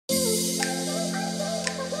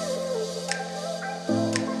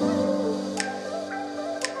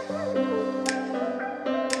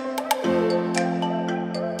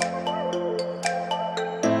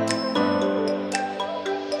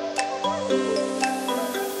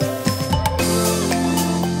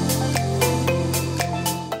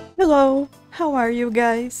Hello, how are you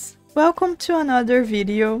guys? Welcome to another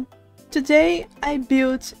video. Today I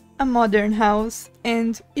built a modern house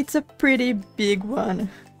and it's a pretty big one.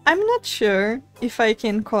 I'm not sure if I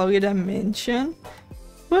can call it a mansion,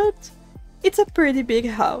 but it's a pretty big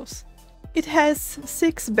house. It has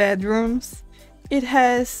 6 bedrooms, it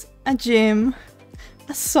has a gym,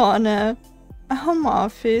 a sauna, a home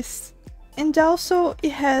office, and also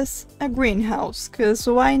it has a greenhouse, cause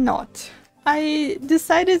why not? I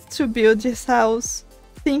decided to build this house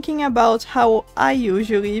thinking about how I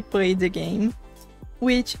usually play the game,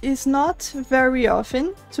 which is not very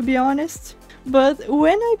often, to be honest, but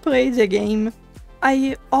when I play the game,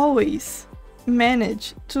 I always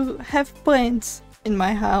manage to have plants in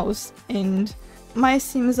my house and my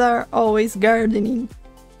sims are always gardening.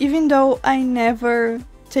 Even though I never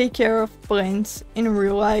take care of plants in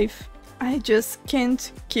real life, I just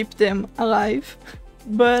can't keep them alive.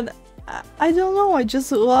 But I don't know, I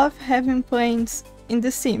just love having plants in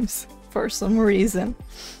The Sims for some reason.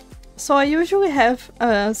 So I usually have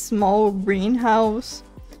a small greenhouse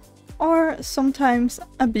or sometimes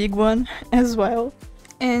a big one as well.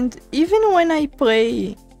 And even when I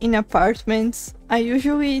play in apartments, I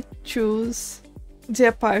usually choose the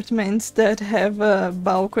apartments that have a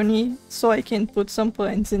balcony so I can put some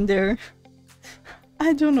plants in there.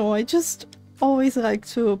 I don't know, I just always like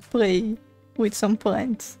to play with some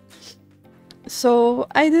plants. So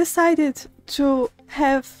I decided to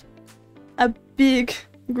have a big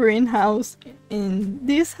greenhouse in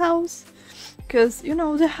this house because, you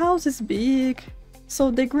know, the house is big,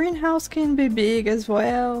 so the greenhouse can be big as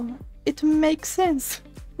well. It makes sense,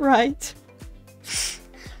 right?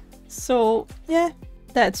 So yeah,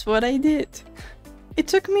 that's what I did. It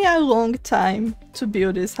took me a long time to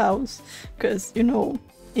build this house because, you know,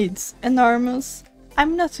 it's enormous.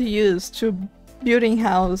 I'm not used to building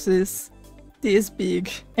houses this big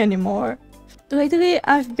anymore. Lately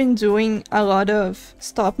I've been doing a lot of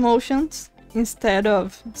stop motions instead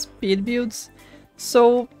of speed builds,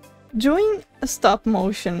 so doing a stop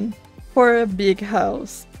motion for a big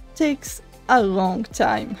house takes a long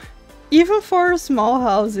time. Even for small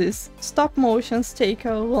houses, stop motions take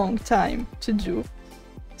a long time to do.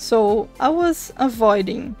 So I was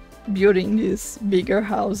avoiding building these bigger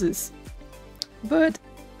houses. But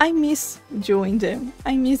I miss doing them.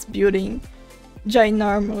 I miss building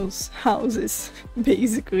ginormous houses,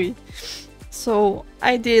 basically. So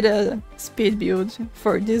I did a speed build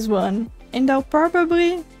for this one, and I'll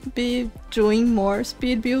probably be doing more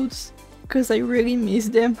speed builds because I really miss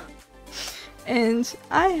them. And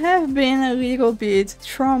I have been a little bit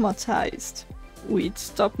traumatized with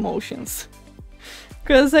stop motions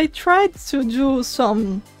because I tried to do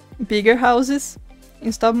some bigger houses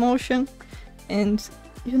in stop motion, and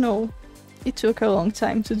you know, it took a long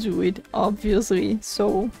time to do it, obviously,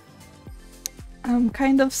 so I'm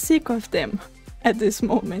kind of sick of them at this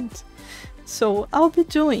moment. So I'll be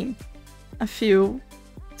doing a few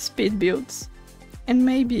speed builds and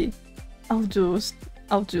maybe I'll do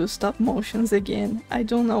stop motions again. I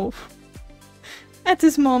don't know. At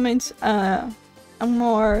this moment, I'm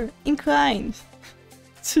more inclined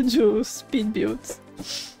to do speed builds.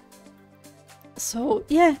 So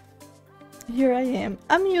yeah, here I am.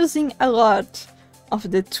 I'm using a lot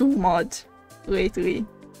of the 2 mod lately.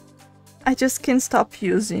 I just can't stop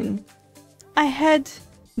using. I had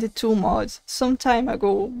the 2 mod some time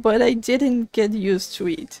ago, but I didn't get used to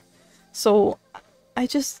it. So I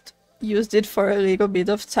just used it for a little bit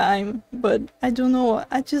of time, but I don't know,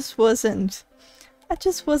 I just wasn't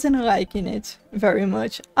liking it very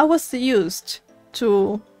much. I was used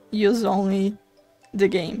to use only the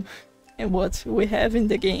game and what we have in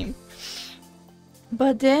the game.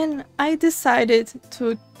 But then I decided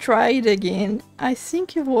to try it again. I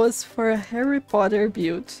think it was for a Harry Potter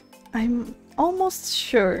build. I'm almost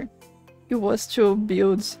sure it was to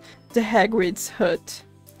build the Hagrid's hut.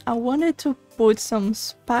 I wanted to put some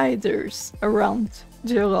spiders around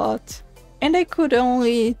the lot, and I could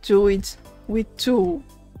only do it with 2.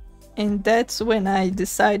 And that's when I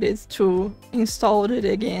decided to install it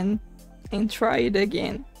again and try it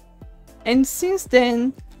again. And since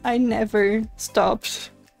then, I never stopped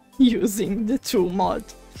using the 2 mod.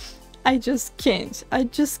 I just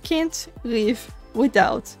can't live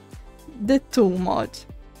without the 2 mod.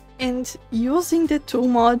 And using the 2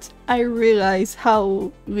 mod, I realize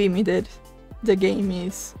how limited the game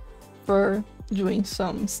is for doing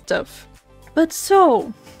some stuff. But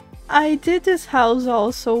so, I did this house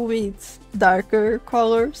also with darker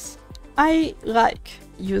colors. I like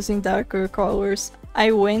using darker colors.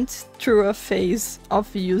 I went through a phase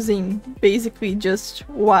of using basically just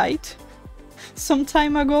white some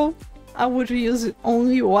time ago, I would use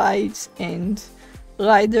only white and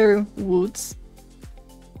lighter woods.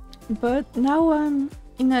 But now I'm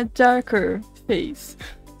in a darker phase.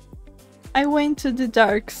 I went to the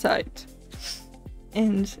dark side.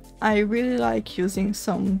 And I really like using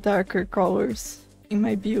some darker colors in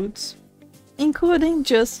my builds, including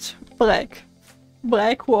just black.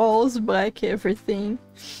 Black walls, black everything.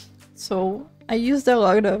 So I used a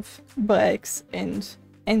lot of blacks and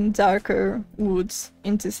darker woods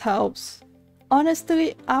in this house.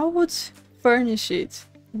 Honestly, I would furnish it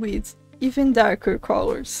with even darker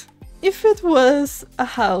colors. If it was a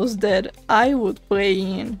house that I would play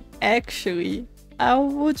in, actually, I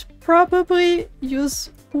would probably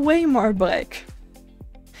use way more black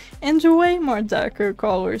and way more darker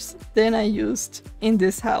colors than I used in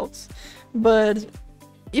this house. But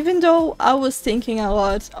even though I was thinking a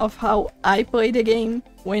lot of how I play the game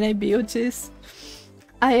when I built this,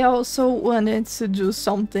 I also wanted to do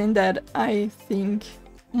something that I think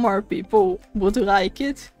more people would like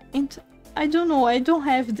it. And I don't know, I don't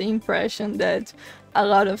have the impression that a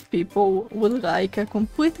lot of people would like a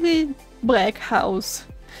completely black house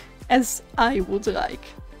as I would like.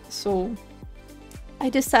 So I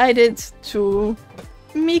decided to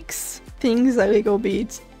mix things a little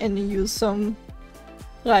bit and use some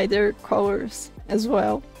lighter colors as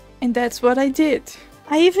well. And that's what I did.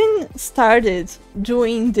 I even started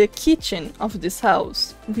doing the kitchen of this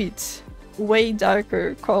house with way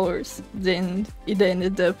darker colors than it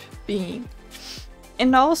ended up being.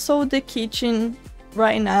 And also the kitchen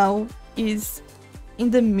right now is in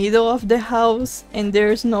the middle of the house and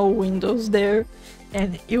there's no windows there,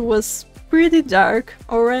 and it was pretty dark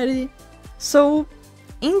already. So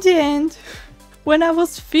in the end, when I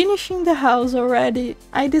was finishing the house already,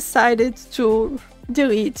 I decided to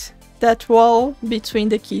delete that wall between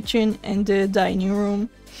the kitchen and the dining room.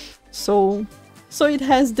 So it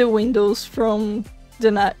has the windows from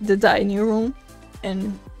the dining room,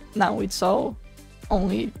 and now it's all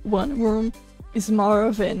only one room. It's more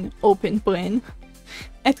of an open plan,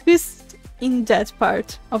 at least in that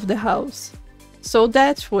part of the house. So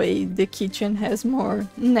that way the kitchen has more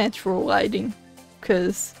natural lighting,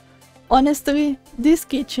 because honestly, this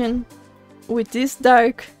kitchen with these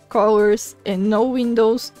dark colors and no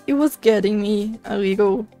windows, it was getting me a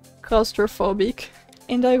little claustrophobic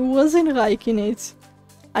and I wasn't liking it.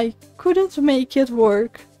 I couldn't make it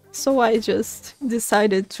work, so I just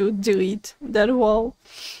decided to delete that wall,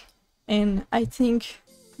 and I think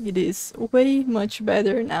it is way much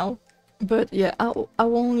better now. But yeah, I'll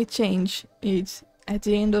only change it at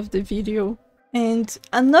the end of the video. And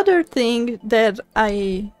another thing that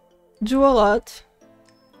I do a lot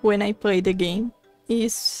when I play the game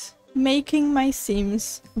is making my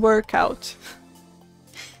Sims work out.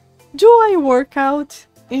 Do I work out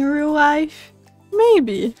in real life?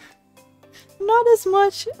 Maybe. Not as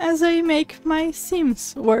much as I make my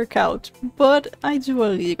Sims work out, but I do a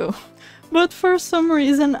little. But for some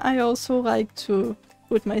reason I also like to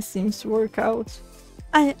put my Sims to work out.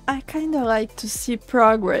 I kinda like to see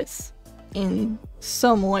progress in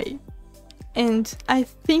some way. And I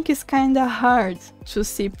think it's kinda hard to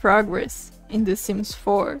see progress in The Sims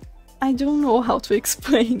 4. I don't know how to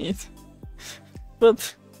explain it,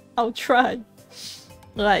 but I'll try.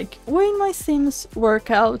 Like, when my Sims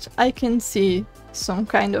work out, I can see some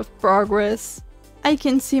kind of progress. I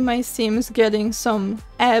can see my Sims getting some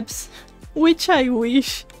abs, which I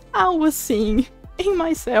wish I was seeing in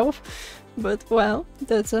myself. But well,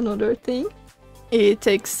 that's another thing. It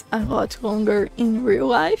takes a lot longer in real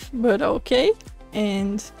life, but okay.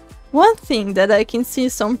 And one thing that I can see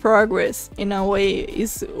some progress in a way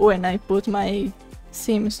is when I put my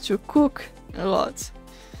Sims to cook a lot.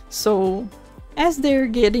 So as they're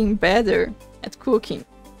getting better at cooking,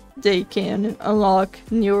 they can unlock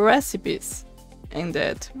new recipes, and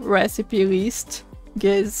that recipe list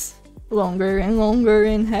gets longer and longer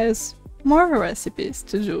and has more recipes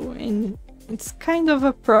to do, and it's kind of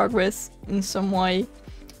a progress in some way.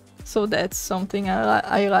 So that's something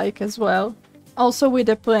I like as well. Also with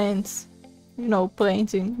the plants, you know,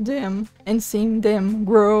 planting them and seeing them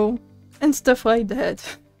grow and stuff like that.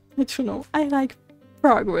 I don't know, I like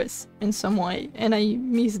progress in some way, and I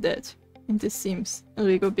miss that in The Sims a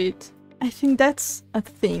little bit. I think that's a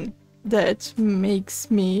thing that makes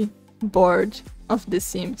me bored of The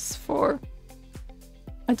Sims 4.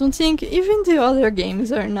 I don't think even the other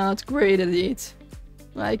games are not great at it.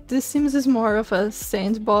 Like, The Sims is more of a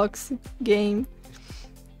sandbox game,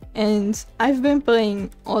 and I've been playing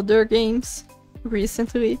other games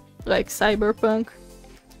recently, like Cyberpunk,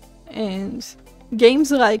 and games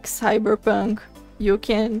like Cyberpunk, you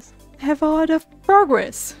can have a lot of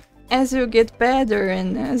progress. as you get better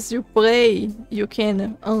and as you play, you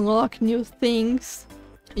can unlock new things,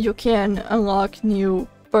 you can unlock new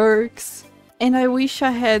perks, and I wish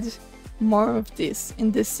I had more of this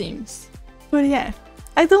in The Sims. But yeah,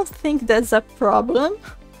 I don't think that's a problem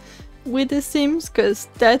with The Sims, because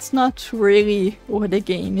that's not really what the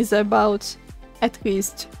game is about. At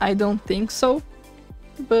least I don't think so.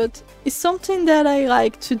 But it's something that I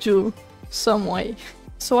like to do some way.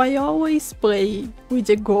 So I always play with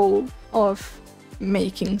the goal of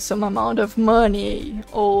making some amount of money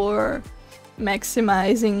or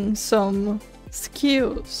maximizing some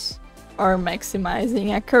skills or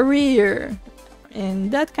maximizing a career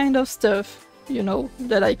and that kind of stuff, you know,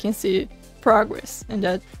 that I can see progress and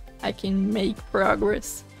that I can make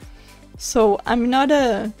progress. So I'm not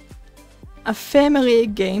a family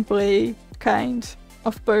gameplay kind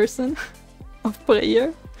of person, of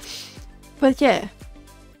player. But yeah,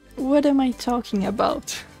 what am I talking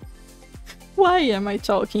about? Why am I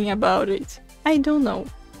talking about it? I don't know.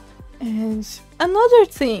 And another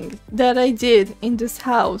thing that I did in this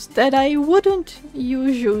house that I wouldn't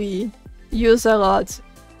usually use a lot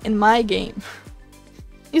in my game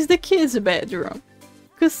is the kids' bedroom.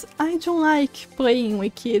 Because I don't like playing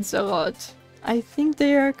with kids a lot. I think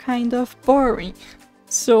they are kind of boring.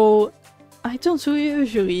 So I don't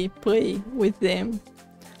usually play with them.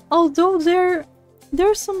 Although there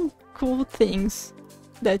are some cool things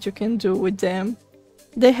that you can do with them.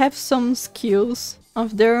 They have some skills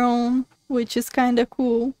of their own, which is kinda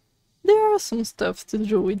cool. There are some stuff to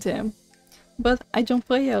do with them, but I don't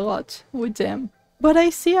play a lot with them. But I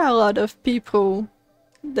see a lot of people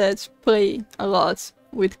that play a lot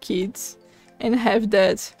with kids and have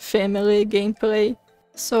that family gameplay.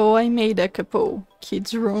 So I made a couple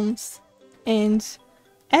kids rooms, and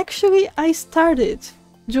actually I started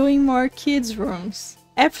doing more kids rooms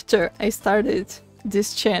after I started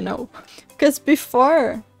this channel. Because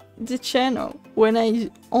before the channel, when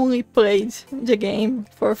I only played the game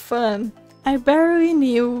for fun, I barely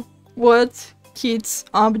knew what kids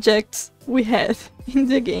objects we had in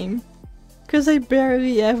the game, because I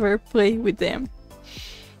barely ever play with them.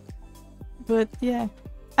 But yeah,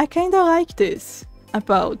 I kinda like this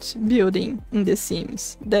about building in The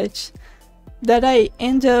Sims, that I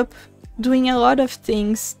end up doing a lot of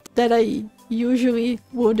things that I usually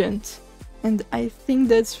wouldn't, and I think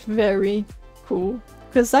that's very cool,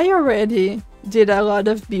 because I already did a lot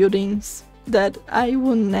of buildings that I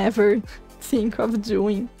would never think of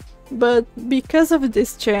doing, but because of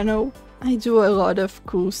this channel I do a lot of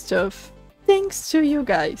cool stuff thanks to you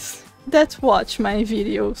guys that watch my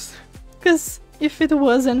videos, because if it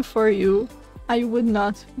wasn't for you I would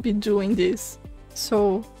not be doing this,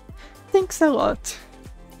 so thanks a lot.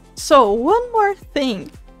 So one more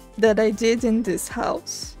thing that I did in this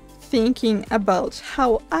house, thinking about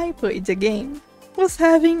how I played the game, was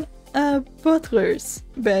having a butler's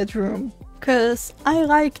bedroom, cause I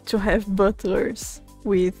like to have butlers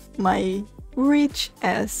with my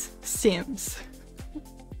rich-ass Sims.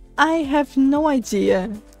 I have no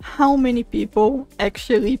idea how many people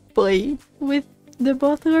actually play with the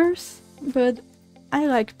butlers, but I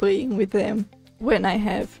like playing with them when I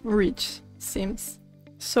have rich Sims.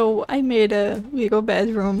 So I made a little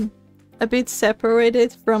bedroom, a bit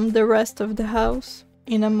separated from the rest of the house,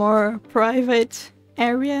 in a more private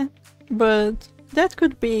area, but that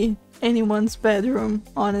could be anyone's bedroom,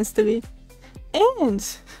 honestly. And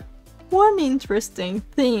one interesting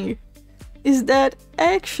thing is that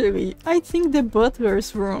actually I think the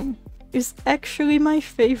butler's room is actually my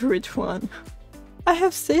favorite one. I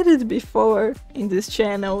have said it before in this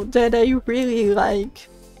channel that I really like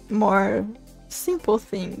more simple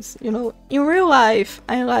things, you know. In real life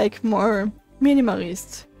I like more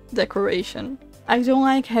minimalist decoration. I don't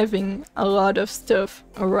like having a lot of stuff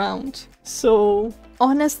around. So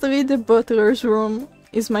honestly the butler's room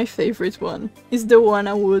is my favorite one. It's the one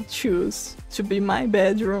I would choose to be my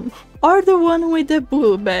bedroom. Or the one with the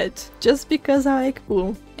blue bed, just because I like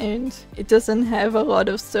blue and it doesn't have a lot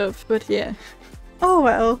of stuff, but yeah. Oh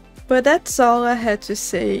well, but that's all I had to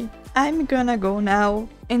say. I'm gonna go now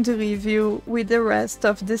and leave you with the rest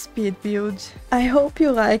of the speed build. I hope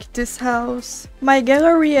you liked this house. My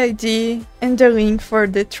gallery ID and the link for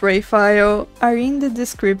the tray file are in the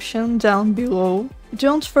description down below.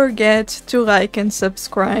 Don't forget to like and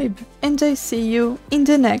subscribe, and I see you in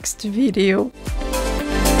the next video.